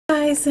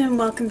guys, and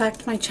welcome back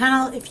to my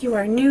channel. If you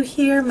are new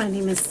here, my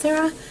name is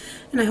Sarah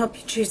and I hope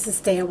you choose to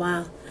stay a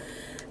while.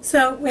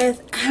 So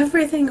with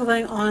everything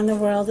going on in the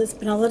world, it's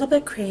been a little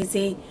bit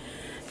crazy,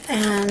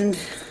 and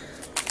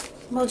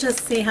we'll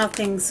just see how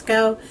things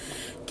go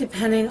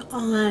depending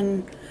on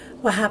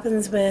what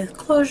happens with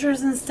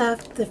closures and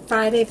stuff. The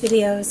Friday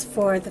videos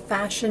for the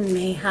fashion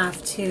may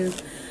have to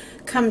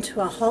come to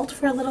a halt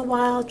for a little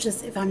while,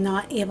 just if I'm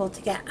not able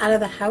to get out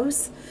of the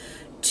house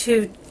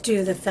to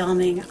do the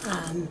filming.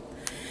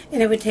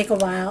 And it would take a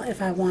while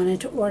if I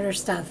wanted to order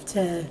stuff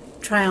to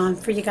try on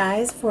for you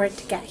guys for it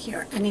to get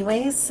here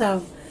anyways.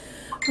 So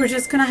we're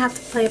just going to have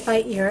to play it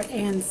by ear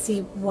and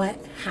see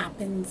what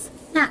happens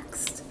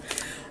next.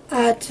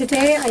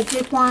 Today I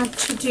did want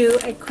to do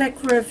a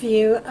quick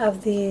review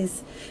of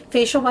these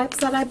facial wipes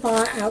that I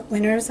bought at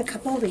Winners a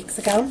couple of weeks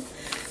ago.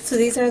 So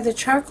these are the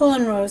Charcoal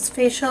and Rose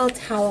Facial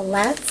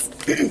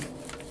Towelettes.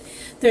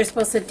 They're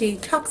supposed to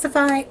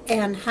detoxify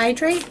and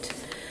hydrate.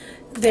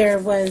 There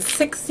was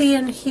 60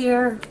 in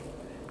here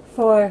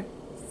for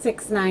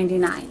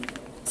 $6.99.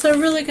 So a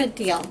really good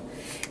deal.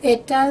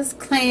 It does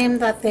claim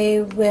that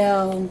they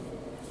will,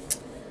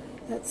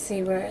 let's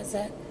see, where is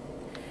it?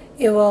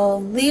 It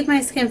will leave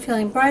my skin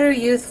feeling brighter,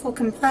 youthful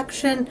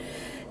complexion,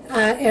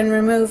 and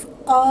remove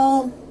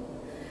all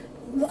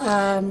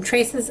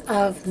traces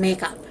of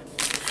makeup.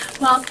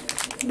 Well,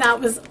 that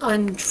was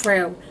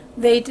untrue.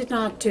 They did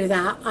not do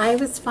that. I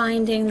was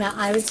finding that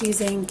I was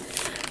using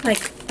like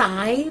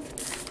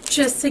 5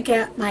 just to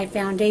get my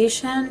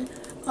foundation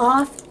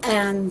off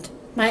and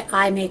my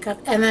eye makeup,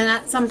 and then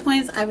at some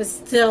points I was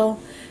still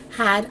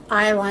had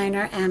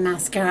eyeliner and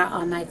mascara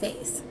on my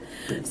face.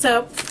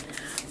 So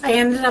I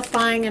ended up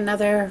buying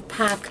another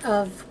pack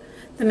of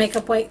the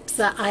makeup wipes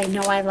that I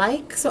know I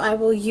like, so I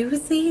will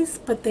use these,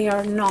 but they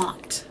do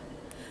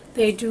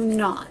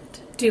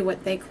not do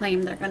what they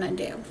claim they're gonna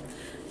do.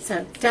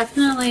 So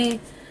definitely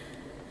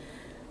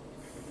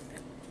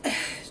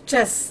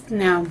just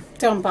no,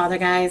 don't bother,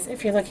 guys.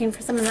 If you're looking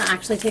for something that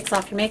actually takes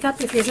off your makeup,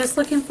 if you're just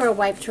looking for a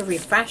wipe to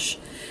refresh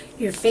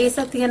your face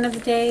at the end of the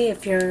day,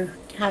 if you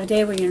have a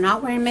day where you're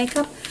not wearing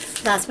makeup,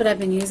 that's what I've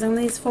been using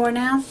these for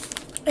now.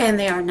 And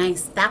they are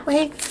nice that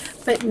way,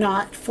 but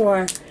not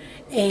for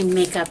a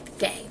makeup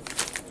day.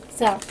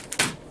 So,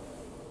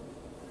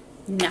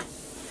 no.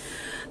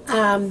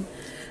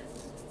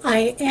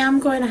 I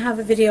am going to have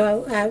a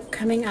video out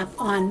coming up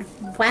on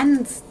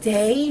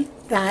Wednesday.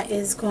 That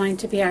is going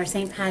to be our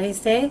St. Patty's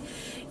Day.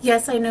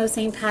 Yes, I know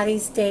St.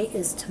 Patty's Day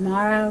is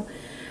tomorrow,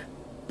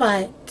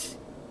 but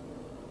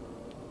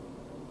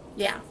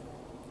yeah,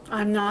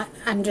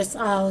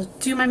 I'll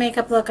do my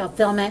makeup look, I'll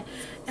film it,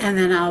 and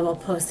then I will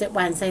post it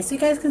Wednesday so you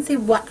guys can see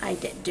what I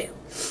did do.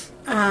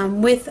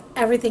 With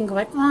everything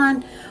going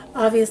on,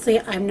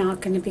 obviously I'm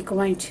not going to be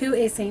going to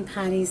a St.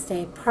 Patty's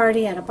Day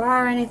party at a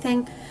bar or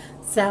anything,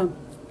 so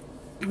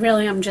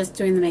really I'm just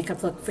doing the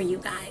makeup look for you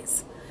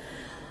guys.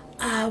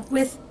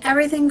 With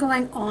everything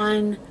going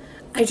on,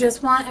 I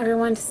just want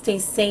everyone to stay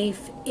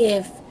safe.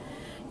 If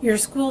your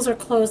schools are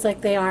closed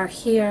like they are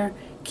here,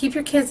 keep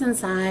your kids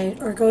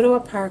inside or go to a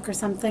park or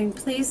something.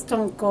 Please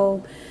don't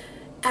go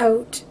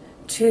out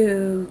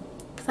to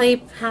play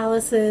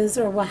palaces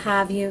or what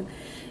have you.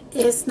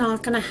 It's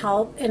not going to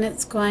help, and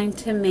it's going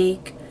to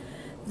make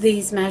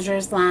these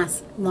measures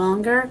last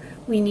longer.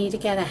 We need to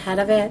get ahead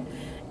of it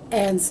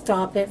and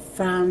stop it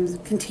from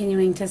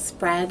continuing to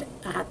spread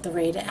at the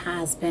rate it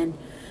has been.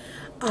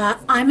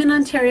 I'm in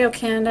Ontario,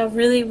 Canada.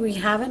 Really, we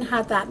haven't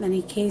had that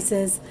many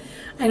cases.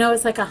 I know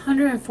it's like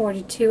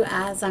 142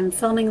 as I'm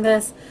filming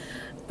this,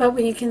 but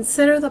when you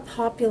consider the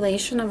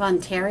population of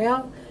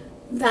Ontario,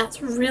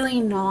 that's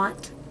really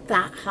not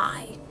that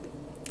high.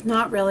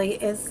 Not really.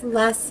 It's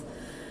less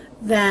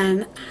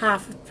than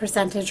half a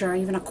percentage or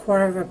even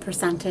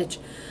 1/4%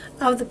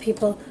 of the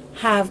people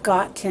have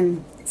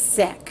gotten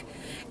sick.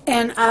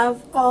 And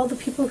of all the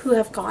people who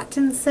have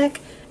gotten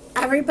sick,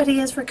 everybody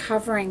is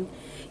recovering.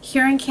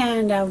 Here in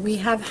Canada, we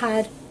have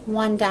had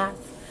 1 death.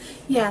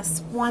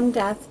 Yes, 1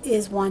 death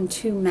is one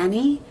too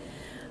many,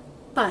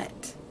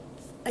 but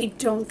I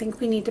don't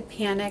think we need to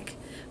panic.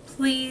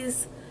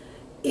 Please,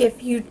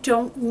 if you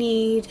don't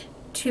need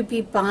to be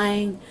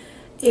buying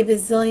a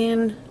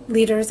bazillion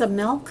liters of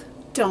milk,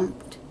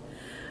 don't.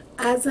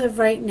 As of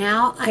right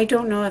now, I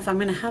don't know if I'm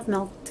going to have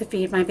milk to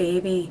feed my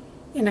baby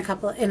in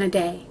a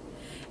day,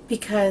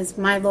 because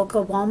my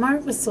local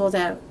Walmart was sold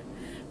out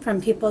from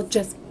people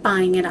just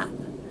buying it up.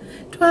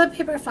 Toilet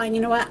paper, fine.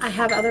 You know what? I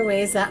have other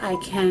ways that I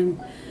can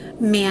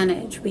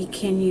manage. We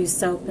can use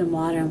soap and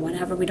water and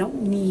whatever. We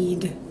don't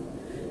need.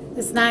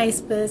 It's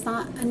nice, but it's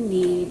not a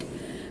need.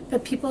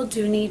 But people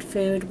do need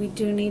food. We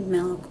do need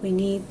milk. We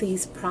need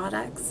these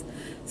products.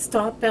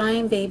 Stop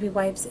buying baby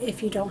wipes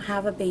if you don't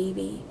have a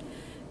baby.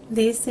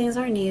 These things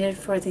are needed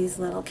for these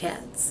little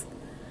kids.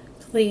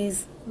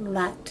 Please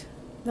let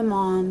the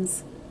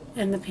moms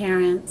and the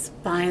parents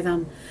buy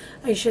them.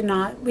 We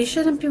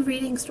shouldn't be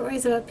reading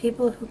stories about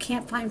people who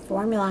can't find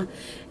formula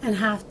and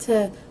have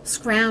to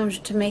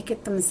scrounge to make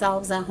it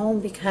themselves at home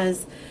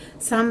because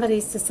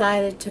somebody's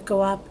decided to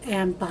go up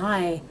and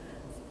buy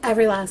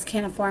every last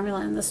can of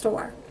formula in the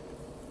store.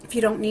 If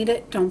you don't need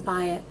it, don't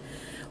buy it.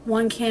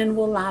 One can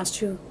will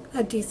last you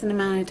a decent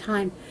amount of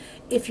time.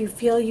 If you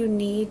feel you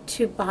need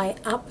to buy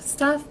up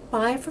stuff,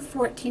 buy for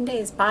 14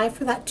 days. Buy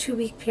for that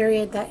 2-week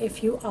period that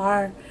if you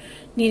are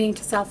needing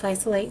to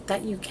self-isolate,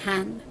 that you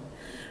can.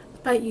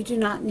 But you do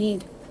not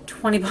need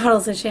 20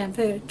 bottles of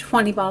shampoo,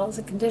 20 bottles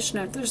of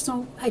conditioner. There's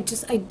no, I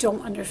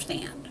don't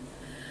understand.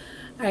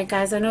 Alright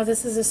guys, I know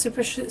this is a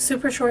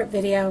super short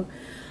video,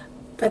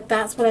 but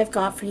that's what I've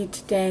got for you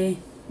today.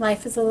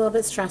 Life is a little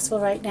bit stressful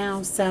right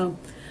now, so,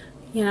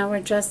 you know,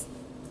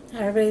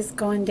 everybody's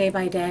going day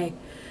by day.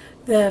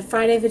 The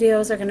Friday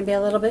videos are going to be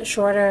a little bit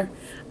shorter.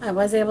 I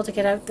was able to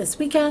get out this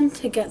weekend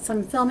to get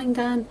some filming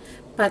done,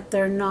 but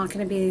they're not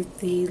going to be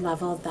the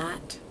level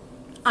that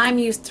I'm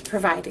used to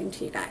providing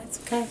to you guys,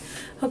 okay?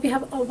 Hope you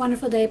have a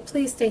wonderful day.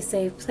 Please stay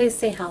safe. Please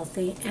stay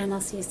healthy, and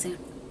I'll see you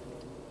soon.